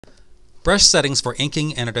Brush settings for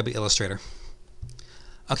inking in Adobe Illustrator.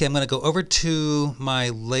 Okay, I'm going to go over to my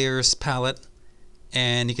layers palette,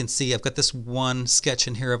 and you can see I've got this one sketch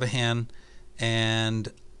in here of a hand, and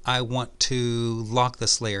I want to lock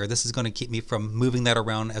this layer. This is going to keep me from moving that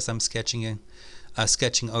around as I'm sketching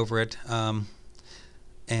over it. And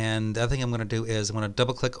the other thing I'm going to do is I'm going to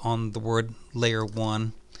double click on the word layer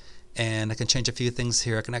 1, and I can change a few things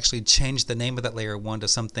here. I can actually change the name of that layer 1 to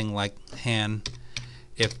something like hand.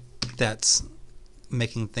 If that's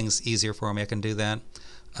making things easier for me, I can do that.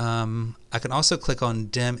 I can also click on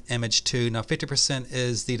dim image 2. Now 50%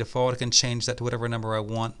 is the default. I can change that to whatever number I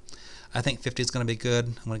want. I think 50 is going to be good.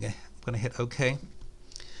 I'm going to hit OK,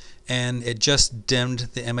 and it just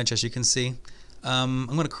dimmed the image, as you can see. I'm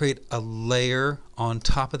going to create a layer on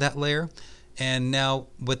top of that layer, and now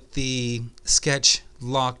with the sketch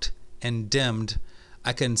locked and dimmed,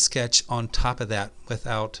 I can sketch on top of that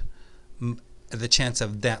without the chance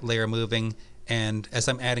of that layer moving. And as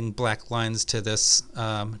I'm adding black lines to this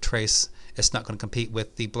trace, it's not going to compete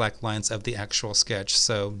with the black lines of the actual sketch.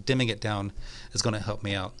 So dimming it down is going to help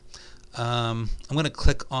me out. I'm going to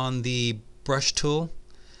click on the brush tool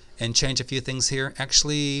and change a few things here.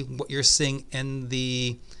 Actually, what you're seeing in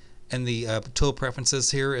the tool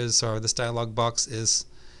preferences here is, or this dialog box, is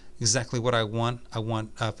exactly what I want. I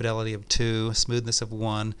want fidelity of 2, smoothness of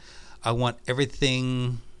 1. I want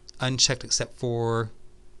everything unchecked except for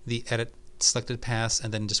the edit selected pass,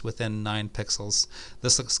 and then just within 9 pixels.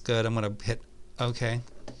 This looks good. I'm going to hit OK.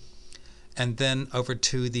 And then over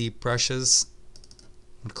to the brushes,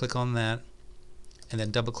 I'm going to click on that, and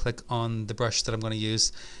then double click on the brush that I'm going to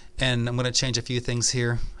use. And I'm going to change a few things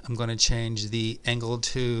here. I'm going to change the angle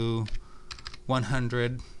to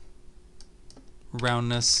 100,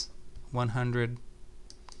 roundness 100,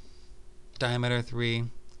 diameter 3,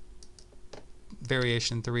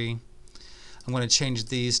 variation 3. I'm going to change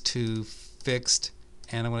these to fixed,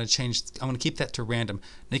 and I'm going to keep that to random.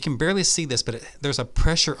 Now you can barely see this, but there's a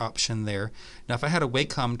pressure option there. Now if I had a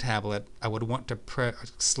Wacom tablet, I would want to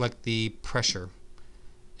select the pressure,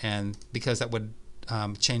 and because that would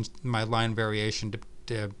change my line variation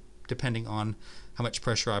depending on how much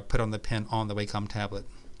pressure I put on the pen on the Wacom tablet.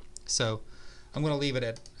 So I'm going to leave it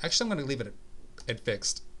at, actually I'm going to leave it at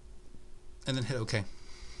fixed, and then hit OK.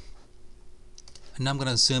 And now I'm going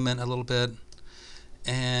to zoom in a little bit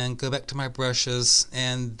and go back to my brushes,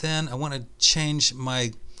 and then I want to change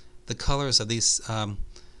the colors of these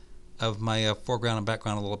of my foreground and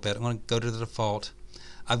background a little bit. I want to go to the default.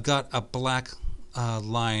 I've got a black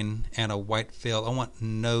line and a white fill. I want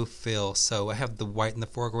no fill, so I have the white in the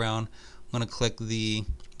foreground. I'm going to click the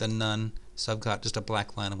none, so I've got just a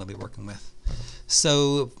black line I'm going to be working with.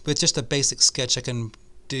 So with just a basic sketch, I can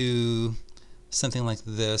do something like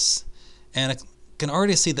this, and I can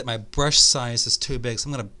already see that my brush size is too big, so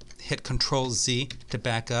I'm going to hit Control Z to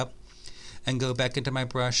back up and go back into my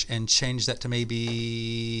brush and change that to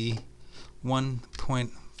maybe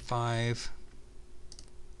 1.5,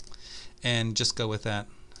 and just go with that.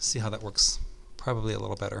 See how that works. Probably a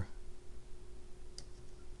little better.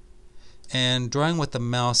 And drawing with the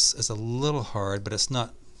mouse is a little hard, but it's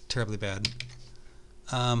not terribly bad.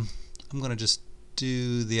 I'm going to just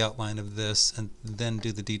do the outline of this and then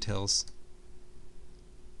do the details.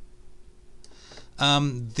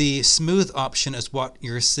 The smooth option is what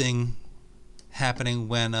you're seeing happening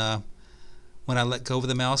when I let go of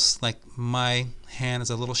the mouse. Like my hand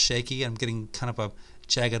is a little shaky, I'm getting kind of a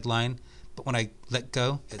jagged line, but when I let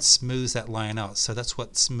go, it smooths that line out. So that's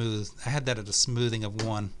what smooth. I had that at a smoothing of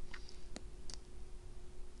 1.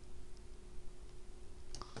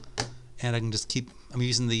 And I can just keep, I'm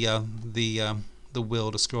using the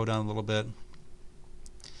wheel to scroll down a little bit,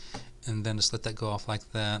 and then just let that go off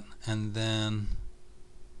like that, and then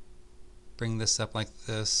bring this up like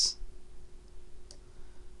this.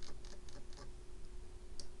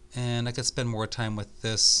 And I could spend more time with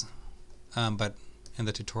this, but in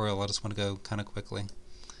the tutorial I just want to go kind of quickly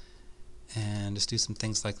and just do some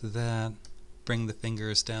things like that. Bring the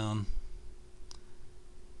fingers down.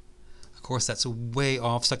 Of course that's way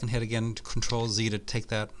off, so I can hit again Control Z to take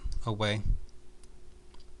that away.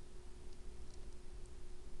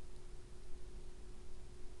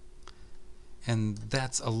 And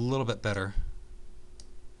that's a little bit better,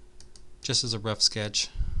 just as a rough sketch.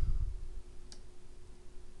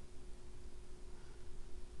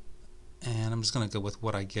 And I'm just going to go with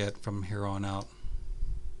what I get from here on out.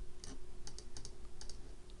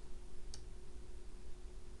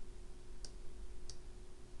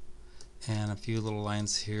 And a few little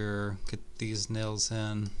lines here, get these nails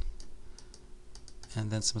in,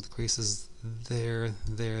 and then some of the creases there,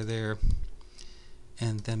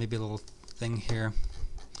 and then maybe a little thing here.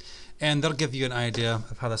 and that'll give you an idea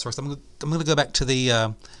of how this works. I'm going to go back to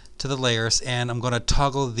the layers, and I'm going to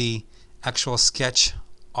toggle the actual sketch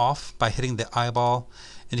off by hitting the eyeball,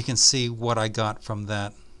 and you can see what I got from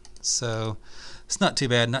that. So it's not too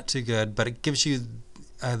bad, not too good, but it gives you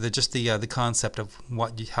the concept of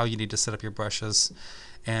how you need to set up your brushes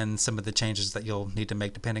and some of the changes that you'll need to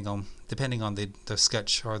make depending on the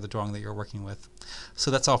sketch or the drawing that you're working with.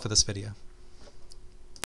 So that's all for this video.